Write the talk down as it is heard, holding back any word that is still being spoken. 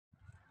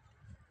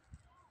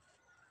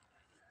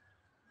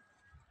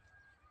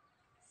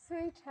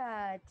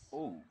Sweetheart.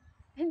 Oh.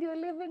 And you're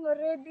leaving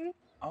already?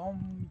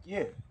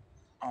 Yeah.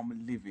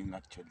 I'm leaving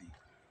actually.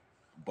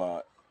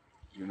 But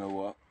you know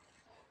what?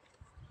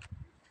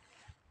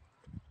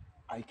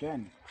 I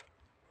can.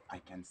 I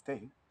can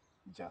stay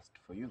just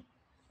for you.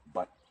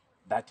 But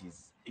that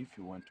is if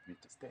you want me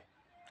to stay.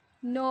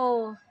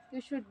 No,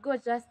 you should go,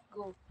 just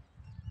go.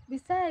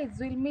 Besides,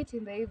 we'll meet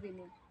in the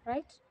evening,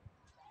 right?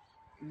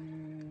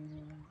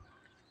 Mm,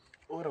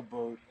 what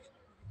about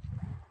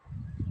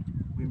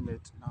we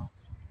met now?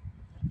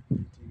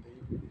 Meet in the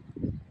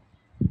evening.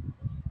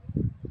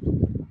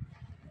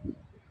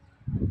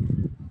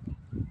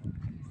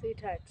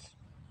 Sweetheart.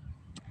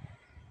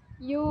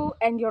 You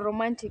and your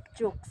romantic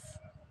jokes.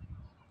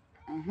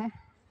 Mm-hmm.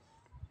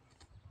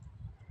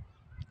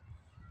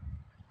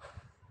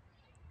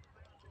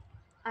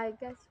 I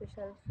guess we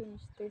shall finish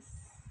this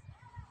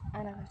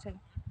another time,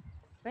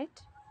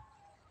 right?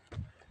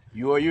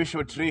 Your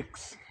usual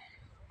tricks.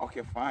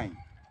 Okay, fine.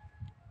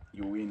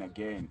 You win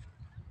again.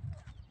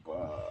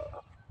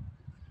 But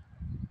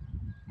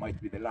might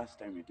be the last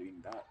time you're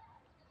doing that.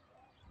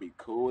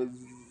 Because,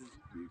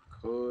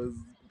 because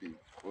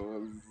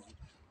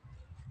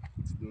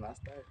it's the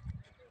last time.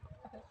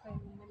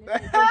 No.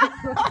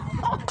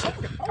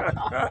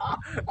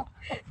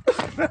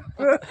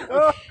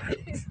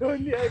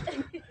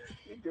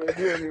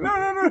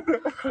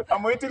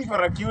 I'm waiting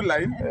for a queue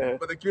line,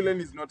 but the queue line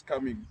is not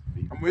coming.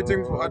 I'm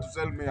waiting for her to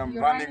tell me I'm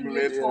running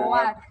late for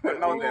work, but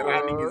now the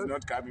running is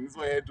not coming,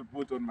 so I had to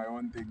put on my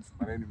own things.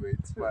 But anyway,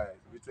 it's fine.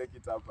 We take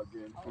it up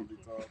again from the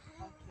top.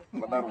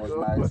 But that was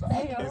nice.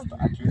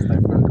 At least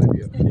I felt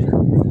again.